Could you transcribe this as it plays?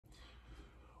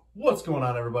What's going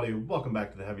on, everybody? Welcome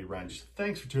back to the Heavy Wrench.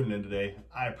 Thanks for tuning in today.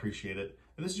 I appreciate it.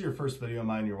 If this is your first video of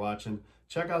mine you're watching,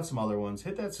 check out some other ones.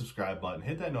 Hit that subscribe button.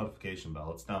 Hit that notification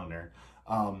bell. It's down there.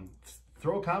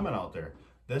 Throw a comment out there.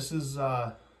 This is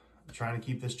trying to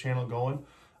keep this channel going.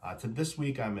 This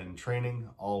week, I'm in training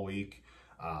all week.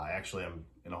 Actually, I'm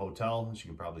in a hotel, as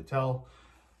you can probably tell.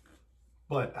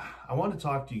 But I want to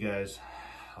talk to you guys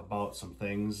about some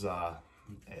things.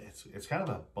 It's kind of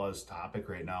a buzz topic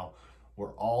right now.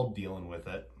 We're all dealing with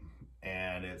it,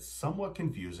 and it's somewhat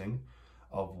confusing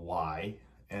of why,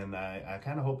 and I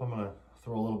kind of hope I'm going to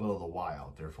throw a little bit of the why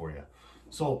out there for you.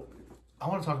 So I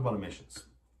want to talk about emissions.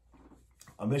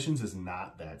 Emissions is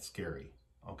not that scary,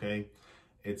 okay?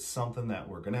 It's something that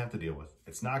we're going to have to deal with.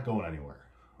 It's not going anywhere,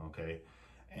 okay?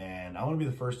 And I want to be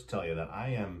the first to tell you that I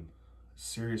am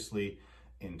seriously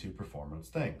into performance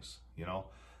things. You know,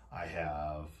 I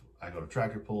go to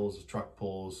tractor pulls, truck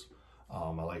pulls.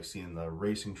 I like seeing the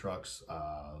racing trucks,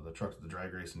 the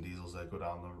drag racing diesels that go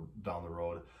down the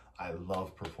road. I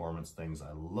love performance things.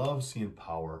 I love seeing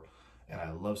power, and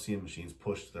I love seeing machines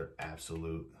push to their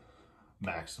absolute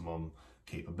maximum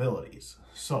capabilities.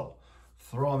 So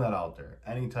throwing that out there,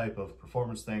 any type of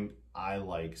performance thing, I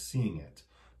like seeing it.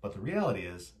 But the reality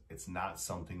is, it's not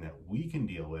something that we can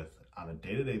deal with on a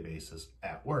day-to-day basis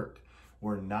at work.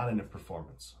 We're not into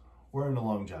performance. We're into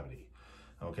longevity.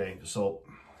 Okay, so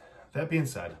that being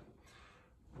said,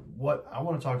 what I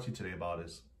want to talk to you today about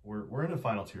is we're in a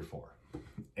final tier 4,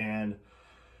 and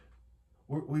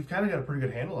we've kind of got a pretty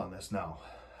good handle on this now.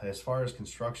 As far as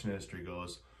construction industry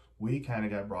goes, we kind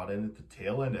of got brought in at the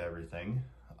tail end of everything.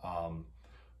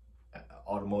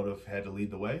 Automotive had to lead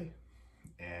the way,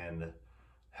 and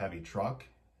heavy truck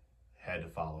had to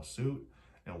follow suit,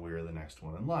 and we were the next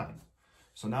one in line.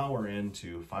 So now we're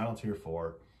into final tier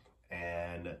 4,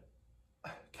 and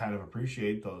kind of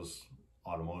appreciate those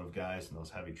automotive guys and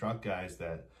those heavy truck guys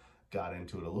that got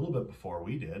into it a little bit before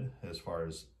we did, as far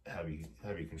as heavy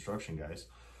construction guys,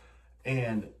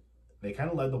 and they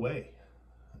kind of led the way.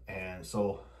 And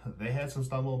so they had some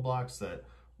stumbling blocks that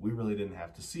we really didn't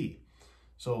have to see.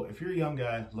 So if you're a young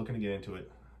guy looking to get into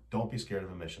it, don't be scared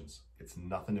of emissions. It's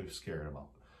nothing to be scared about,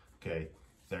 okay?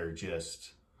 They're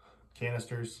just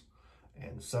canisters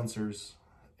and sensors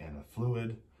and a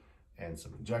fluid and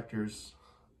some injectors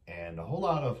and a whole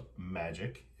lot of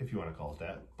magic, if you want to call it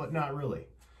that, but not really.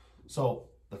 So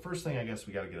the first thing, I guess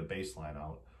we got to get a baseline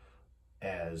out,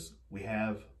 as we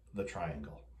have the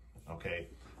triangle, okay?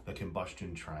 The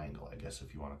combustion triangle, I guess,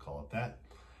 if you want to call it that.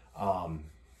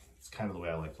 It's kind of the way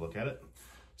I like to look at it.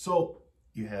 So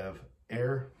you have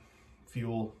air,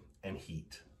 fuel, and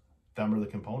heat. Them are the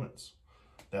components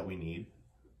that we need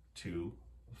to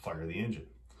fire the engine.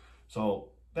 So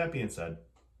that being said,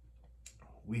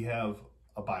 we have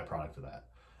a byproduct of that.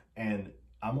 And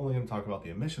I'm only going to talk about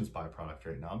the emissions byproduct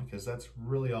right now, because that's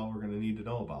really all we're going to need to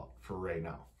know about for right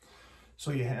now.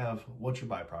 So you have what's your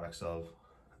byproducts of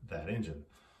that engine.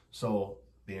 So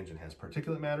the engine has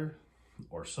particulate matter,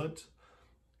 or soot,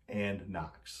 and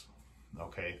NOx.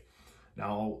 Okay.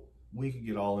 Now we could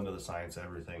get all into the science of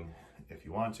everything if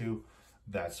you want to.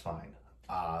 That's fine.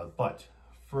 But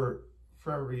for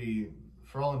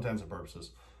all intents and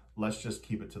purposes, let's just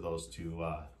keep it to those two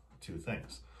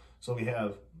things. So we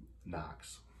have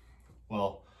NOx.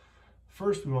 Well,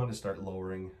 first we want to start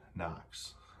lowering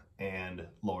NOx and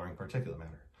lowering particulate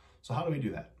matter. So how do we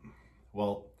do that?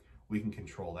 Well, we can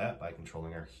control that by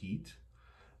controlling our heat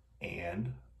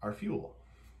and our fuel,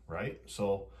 right?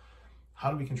 So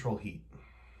how do we control heat?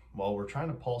 Well, we're trying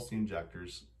to pulse the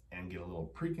injectors and get a little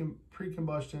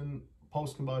pre-combustion,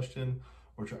 post-combustion.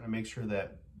 We're trying to make sure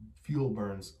that fuel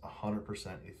burns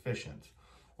 100% efficient.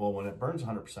 Well, when it burns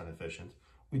 100% efficient,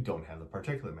 we don't have the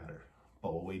particulate matter.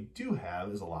 But what we do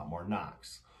have is a lot more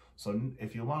NOx. So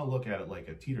if you want to look at it like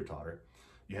a teeter-totter,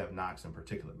 you have NOx and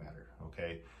particulate matter,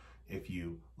 okay? If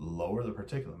you lower the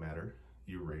particulate matter,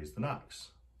 you raise the NOx.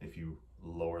 If you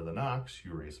lower the NOx,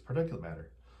 you raise the particulate matter.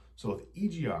 So with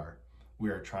EGR, we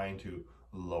are trying to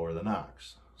lower the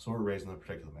NOx. So we're raising the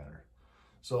particulate matter.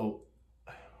 So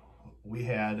we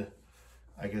had,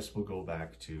 I guess we'll go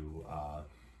back to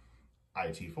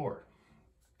it4,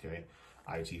 okay?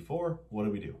 it4,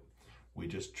 what do? We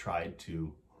just tried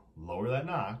to lower that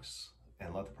NOx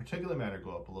and let the particulate matter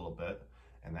go up a little bit,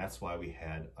 and that's why we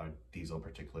had a diesel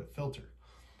particulate filter.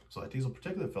 So that diesel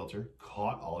particulate filter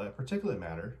caught all that particulate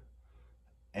matter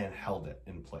and held it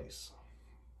in place.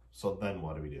 So then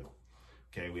what do?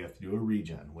 Okay, we have to do a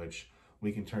regen, which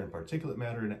we can turn particulate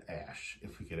matter into ash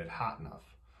if we get it hot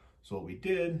enough. So what we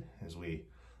did is we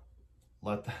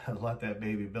let that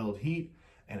baby build heat,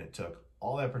 and it took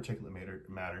all that particulate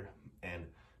matter and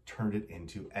turned it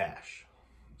into ash.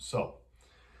 So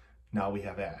now we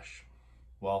have ash.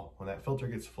 Well, when that filter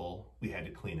gets full, we had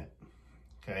to clean it,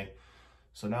 okay?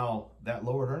 So now that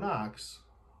lowered our NOx,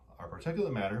 our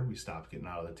particulate matter, we stopped getting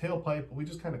out of the tailpipe, but we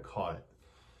just kind of caught it.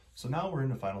 So now we're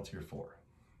into final tier 4.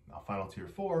 Now final tier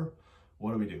 4,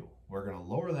 what do? We're gonna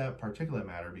lower that particulate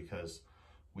matter because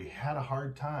we had a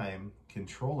hard time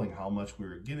controlling how much we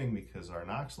were getting because our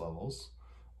NOx levels,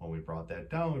 when we brought that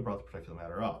down, we brought the particulate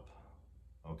matter up.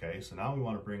 Okay, so now we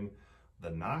want to bring the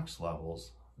NOx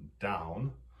levels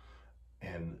down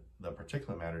and the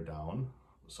particulate matter down.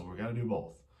 So we're gonna do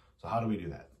both. So how do we do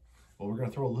that? Well, we're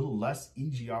gonna throw a little less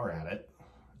EGR at it,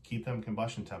 keep them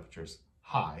combustion temperatures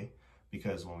high,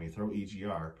 because when we throw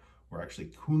EGR, we're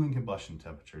actually cooling combustion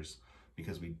temperatures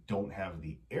because we don't have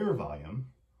the air volume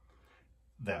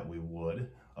that we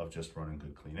would of just running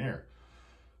good clean air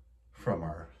from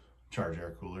our charge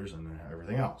air coolers and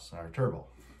everything else, our turbo.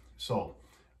 So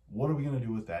what are we gonna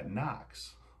do with that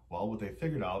NOx? Well, what they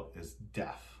figured out is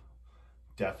DEF.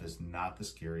 DEF is not the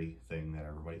scary thing that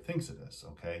everybody thinks it is,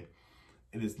 okay?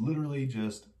 It is literally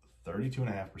just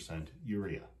 32.5%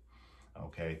 urea,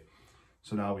 okay?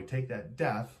 So now we take that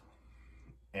DEF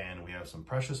and we have some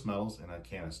precious metals in a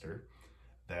canister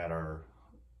that are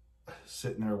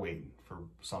sitting there waiting for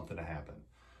something to happen.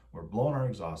 We're blowing our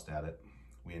exhaust at it.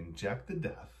 We inject the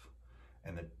DEF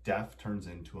and the DEF turns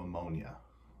into ammonia,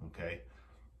 okay?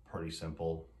 Pretty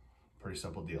simple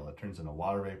deal. It turns into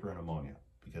water vapor and ammonia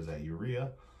because that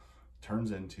urea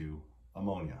turns into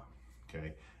ammonia,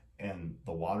 okay? And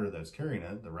the water that's carrying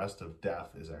it, the rest of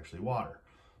DEF is actually water.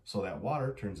 So that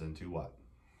water turns into what?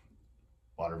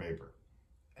 Water vapor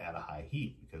at a high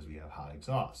heat because we have hot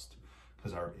exhaust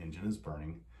because our engine is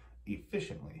burning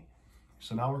efficiently.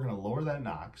 So now we're gonna lower that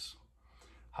NOx.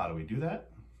 How do we do that?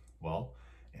 Well,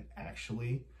 it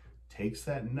actually takes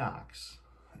that NOx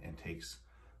and takes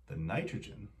the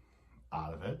nitrogen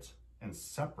out of it and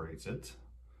separates it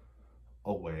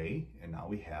away, and now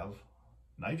we have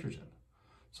nitrogen.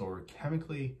 So we're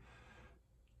chemically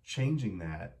changing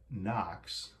that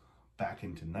NOx back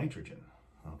into nitrogen,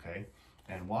 okay,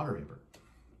 and water vapor.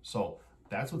 So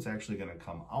that's what's actually going to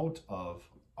come out of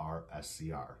our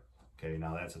SCR. Okay,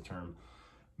 now that's a term,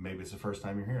 maybe it's the first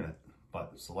time you're hearing it,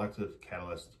 but selective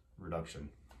catalyst reduction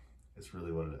is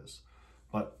really what it is.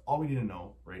 But all we need to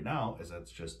know right now is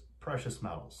that's just precious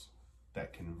metals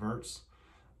that converts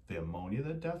the ammonia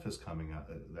that DEF is coming out,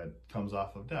 that comes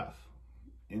off of DEF,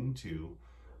 into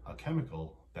a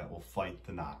chemical that will fight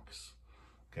the NOx.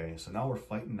 Okay, so now we're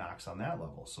fighting NOx on that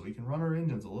level, so we can run our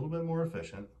engines a little bit more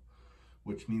efficient,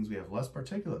 which means we have less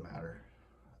particulate matter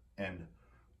and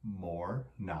more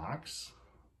NOx,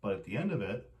 but at the end of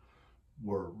it,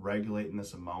 we're regulating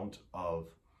this amount of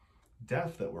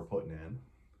DEF that we're putting in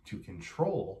to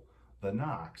control the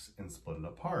NOx and split it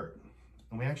apart.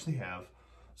 And we actually have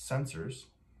sensors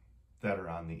that are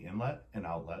on the inlet and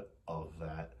outlet of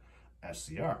that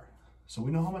SCR. So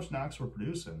we know how much NOx we're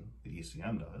producing, the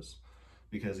ECM does,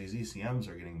 because these ECMs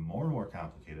are getting more and more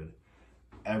complicated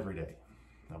every day,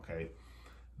 okay?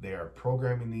 They are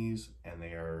programming these and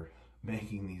they are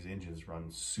making these engines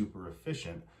run super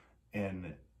efficient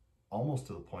and almost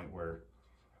to the point where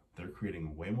they're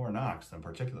creating way more NOx than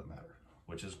particulate matter,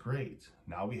 which is great.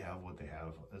 Now we have what they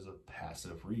have as a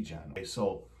passive regen. Okay,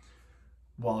 so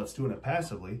while it's doing it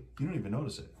passively, you don't even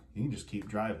notice it. You can just keep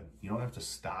driving. You don't have to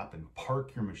stop and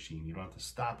park your machine. You don't have to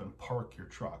stop and park your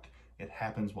truck. It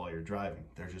happens while you're driving.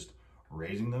 They're just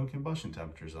raising them combustion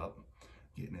temperatures up,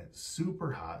 getting it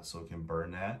super hot so it can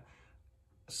burn that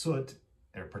soot,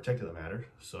 or particulate matter,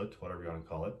 soot, whatever you want to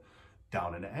call it,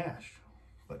 down into ash.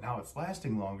 But now it's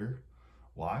lasting longer.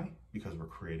 Why? Because we're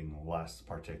creating less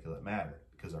particulate matter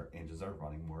because our engines are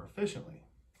running more efficiently.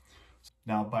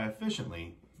 Now, by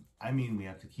efficiently, I mean we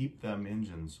have to keep them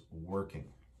engines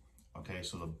working. Okay,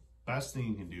 so the best thing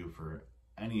you can do for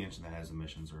any engine that has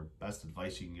emissions, or best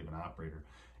advice you can give an operator,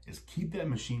 is keep that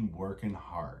machine working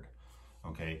hard.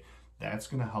 Okay, that's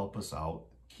going to help us out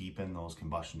keeping those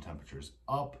combustion temperatures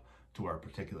up to our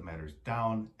particulate matters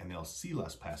down, and they'll see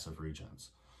less passive regens.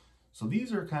 So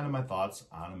these are kind of my thoughts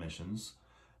on emissions,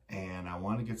 and I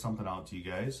want to get something out to you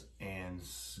guys and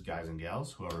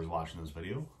gals, whoever's watching this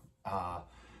video. But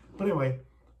anyway,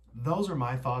 those are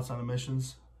my thoughts on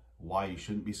emissions, why you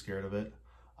shouldn't be scared of it.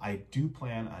 I do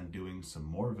plan on doing some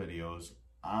more videos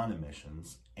on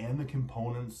emissions and the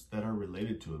components that are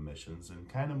related to emissions and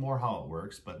kind of more how it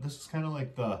works, but this is kind of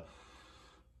like the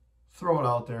throw it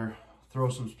out there, throw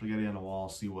some spaghetti on the wall,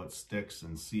 see what sticks,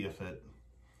 and see if it,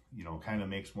 you know, kind of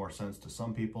makes more sense to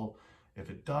some people.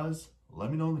 If it does, let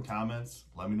me know in the comments.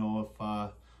 Let me know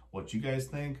if what you guys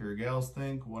think or gals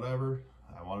think, whatever.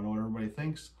 I want to know what everybody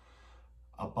thinks.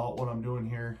 about what I'm doing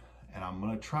here, and I'm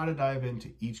going to try to dive into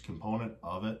each component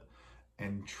of it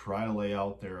and try to lay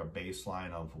out there a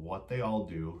baseline of what they all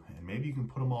do, and maybe you can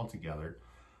put them all together.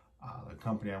 The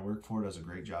company I work for does a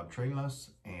great job training us,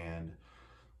 and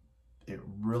it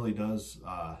really does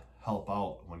help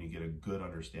out when you get a good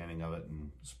understanding of it,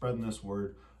 and spreading this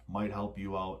word might help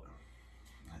you out.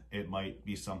 It might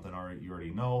be something you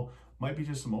already know, might be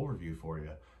just some overview for you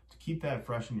to keep that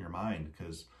fresh in your mind,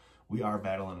 because we are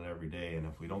battling it every day, and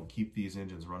if we don't keep these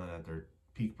engines running at their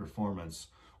peak performance,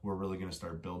 we're really going to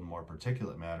start building more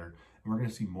particulate matter, and we're going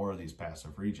to see more of these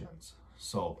passive regens.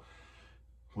 So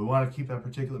we want to keep that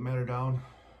particulate matter down.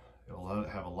 It'll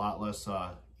have a lot less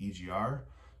EGR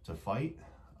to fight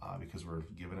because we're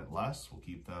giving it less. We'll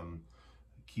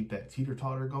keep that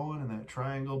teeter-totter going and that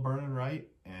triangle burning right,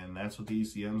 and that's what the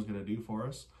ECM is going to do for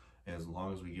us. As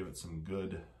long as we give it some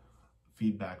good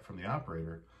feedback from the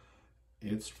operator,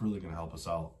 it's really going to help us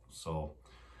out. So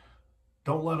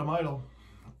don't let them idle,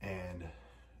 and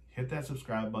hit that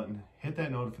subscribe button, hit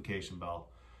that notification bell,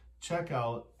 check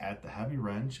out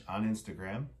 @TheHeavyWrench on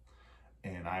Instagram,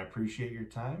 and I appreciate your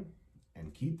time,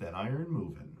 and keep that iron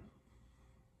moving.